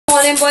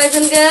morning, boys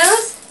and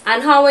girls.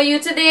 And how are you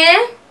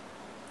today?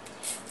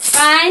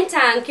 Fine,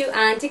 thank you,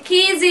 Auntie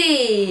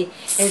Kizzy.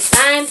 It's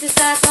time to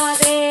start our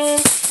day.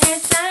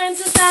 It's time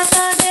to start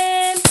our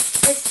day.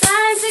 It's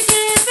time to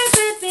give a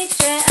good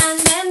picture and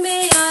then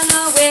be on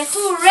our way.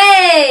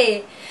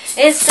 Hooray!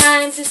 It's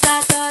time to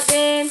start our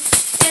day.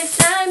 It's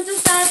time to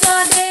start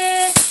our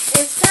day.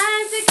 It's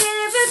time to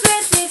give a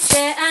great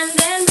picture and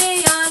then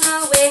be on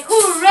our way.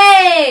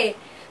 Hooray!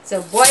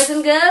 So boys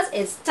and girls,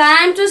 it's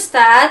time to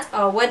start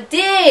our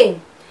day.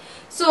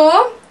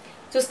 So,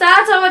 to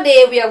start our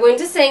day, we are going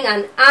to sing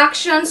an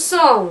action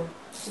song.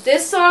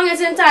 This song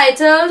is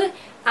entitled,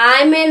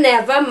 I May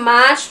Never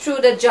March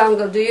Through the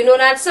Jungle. Do you know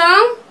that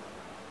song?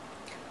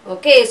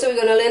 Okay, so we're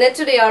going to learn it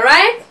today,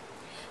 alright?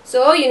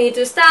 So, you need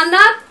to stand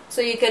up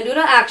so you can do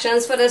the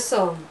actions for the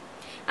song.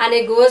 And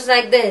it goes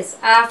like this.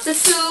 After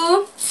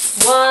 2,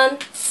 1,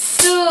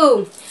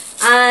 2.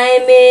 I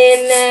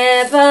may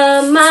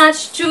never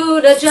march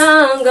through the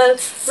jungle,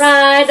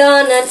 ride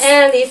on an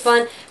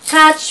elephant,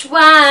 catch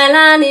wild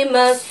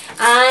animals.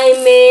 I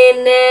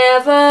may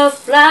never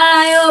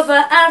fly over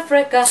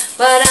Africa,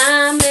 but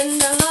I'm in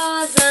the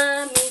Lord's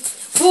army.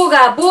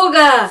 Booga,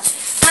 booga.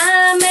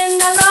 I'm in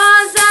the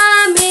Lord's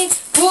army.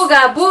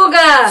 Booga,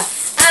 booga.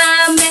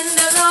 I'm in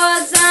the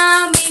Lord's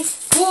army.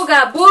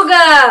 Booga,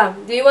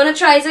 booga. Do you want to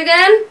try it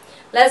again?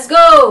 Let's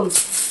go.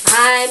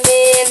 I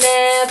may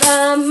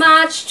never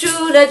march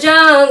through the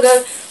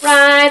jungle,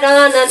 ride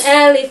on an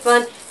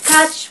elephant,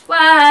 catch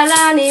wild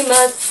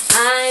animals.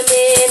 I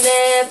may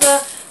never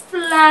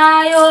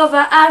fly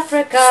over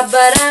Africa,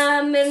 but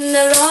I'm in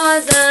the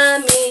Lord's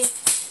army.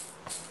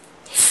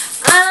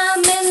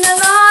 I'm in the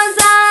Lord's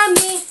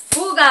army.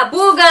 Booga,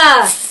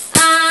 booga.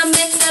 I'm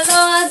in the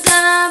Lord's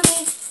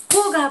army.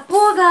 Booga,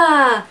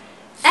 booga.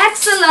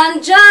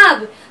 Excellent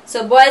job.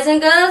 So boys and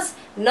girls,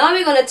 now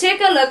we're going to take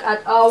a look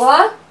at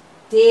our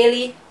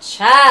daily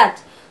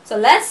chart. So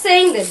let's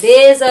sing the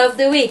days of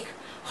the week.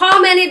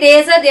 How many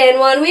days are there in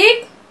 1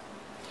 week?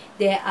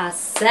 There are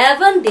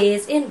 7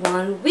 days in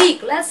 1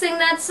 week. Let's sing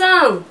that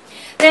song.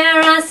 There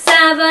are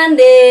 7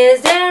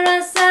 days. There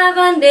are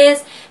 7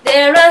 days.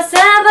 There are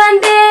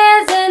 7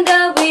 days in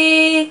the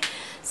week.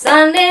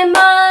 Sunday,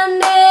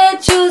 Monday,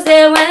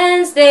 Tuesday,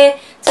 Wednesday,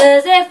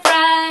 Thursday,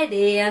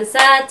 Friday, and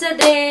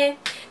Saturday.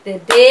 The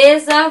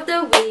days of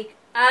the week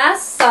are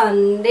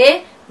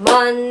Sunday,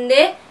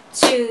 Monday,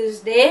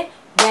 Tuesday,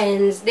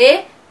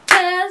 Wednesday,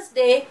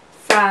 Thursday,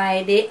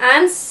 Friday,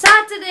 and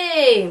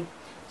Saturday.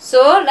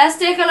 So, let's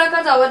take a look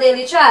at our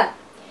daily chart.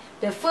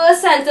 The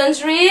first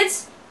sentence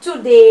reads,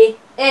 today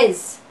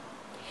is.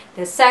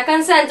 The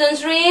second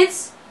sentence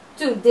reads,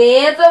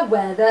 today the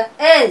weather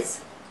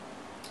is.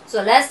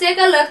 So, let's take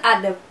a look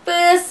at the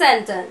first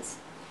sentence.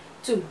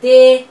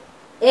 Today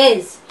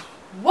is.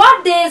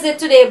 What day is it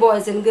today,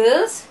 boys and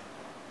girls?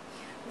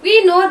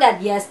 We know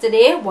that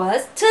yesterday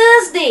was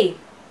Thursday.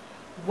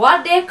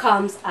 What day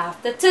comes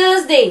after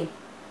Thursday?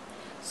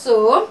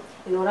 So,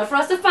 in order for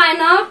us to find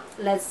out,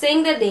 let's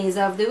sing the days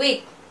of the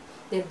week.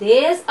 The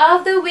days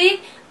of the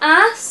week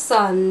are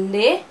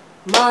Sunday,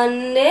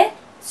 Monday,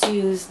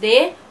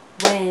 Tuesday,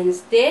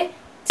 Wednesday,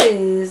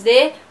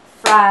 Thursday,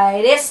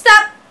 Friday.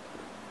 Stop!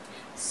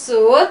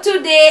 So,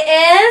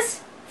 today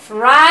is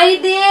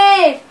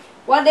Friday.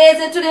 What day is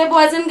it today,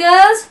 boys and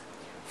girls?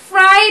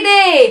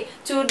 Friday.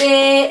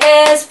 Today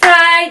is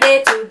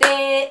Friday.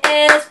 Today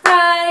is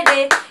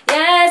Friday.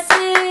 Yes,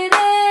 it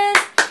is.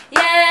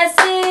 Yes,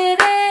 it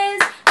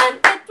is. And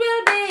it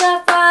will be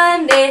a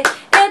fun day.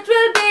 It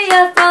will be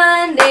a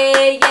fun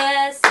day.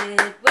 Yes,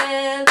 it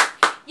will.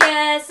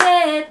 Yes,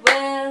 it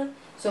will.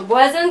 So,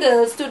 boys and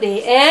girls,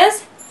 today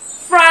is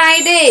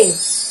Friday.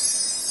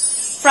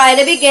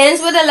 Friday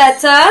begins with the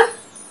letter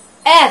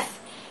F.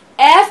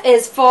 F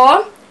is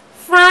for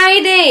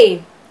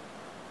Friday.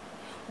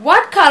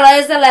 What color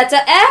is the letter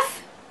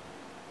F?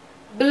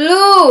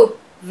 Blue.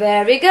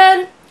 Very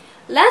good.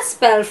 Let's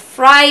spell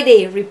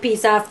Friday.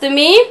 Repeat after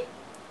me.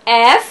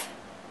 F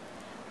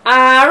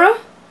R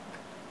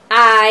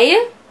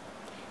I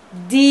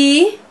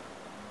D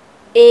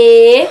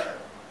A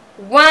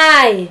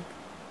Y.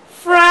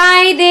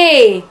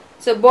 Friday.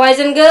 So boys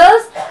and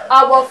girls,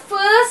 our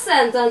first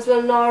sentence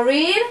will now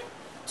read,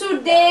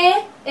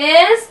 today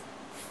is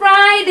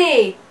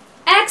Friday.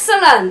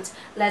 Excellent.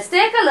 Let's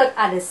take a look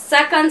at the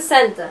second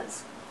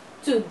sentence.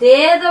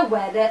 Today the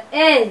weather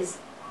is.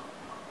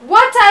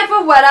 What type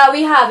of weather are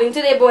we having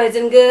today, boys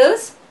and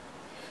girls?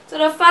 So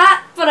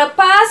for the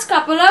past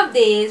couple of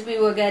days, we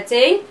were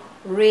getting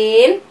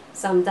rain.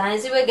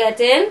 Sometimes we were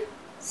getting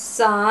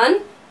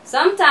sun.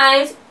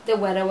 Sometimes the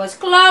weather was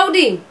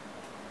cloudy.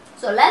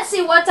 So let's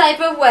see what type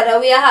of weather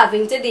we are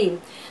having today.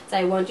 So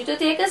I want you to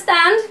take a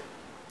stand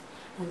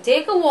and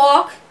take a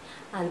walk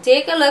and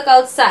take a look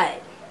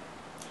outside.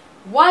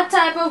 What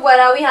type of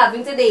weather are we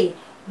having today?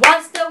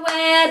 What's the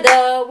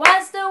weather?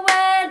 What's the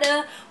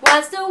weather?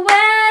 What's the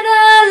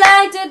weather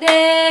like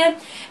today?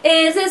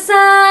 Is it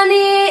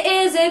sunny?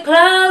 Is it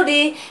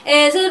cloudy?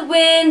 Is it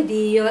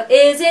windy or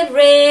is it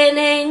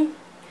raining?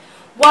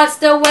 What's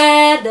the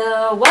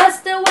weather?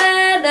 What's the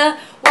weather?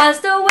 What's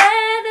the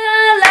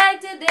weather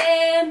like today?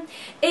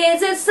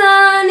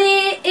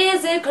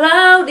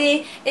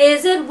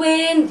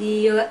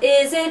 windy or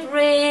is it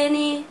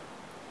rainy?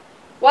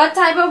 What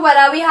type of weather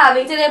are we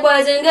having today,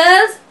 boys and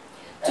girls?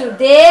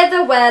 Today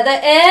the weather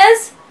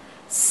is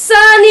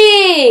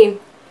sunny.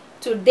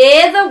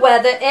 Today the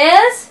weather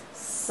is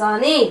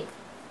sunny.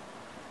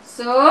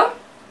 So,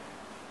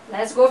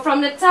 let's go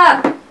from the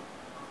top.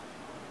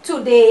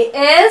 Today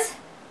is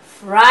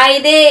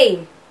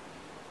Friday.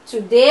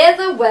 Today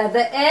the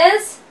weather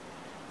is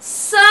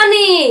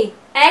sunny.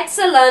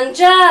 Excellent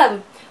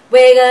job.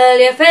 Wiggle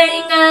your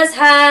fingers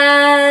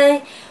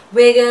high.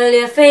 Wiggle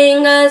your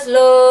fingers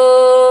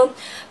low.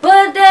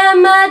 Put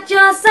them at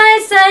your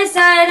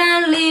side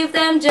and leave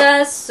them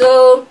just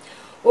so.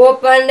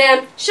 Open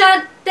them,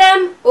 shut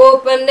them,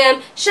 open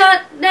them,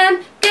 shut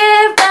them.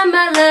 Give them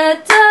a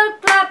little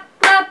clap,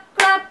 clap,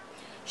 clap.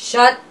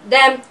 Shut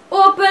them,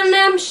 open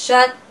them,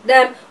 shut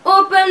them,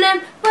 open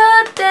them.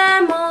 Put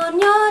them on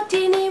your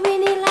teeny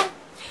weeny lap.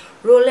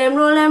 Roll them,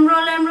 roll them,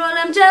 roll them, roll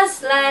them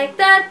just like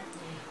that.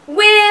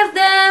 Wave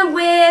them,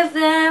 wave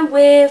them,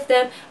 wave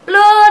them.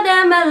 Blow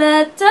them a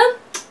little.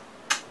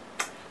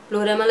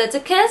 Blow them a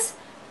little kiss.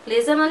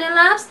 Place them on your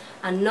laps.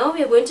 And now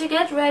we're going to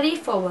get ready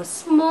for a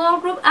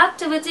small group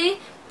activity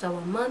with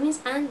our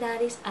mummies and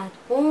daddies at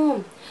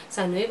home.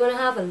 So I know you're going to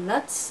have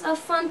lots of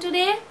fun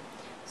today.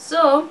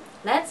 So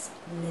let's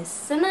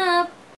listen up.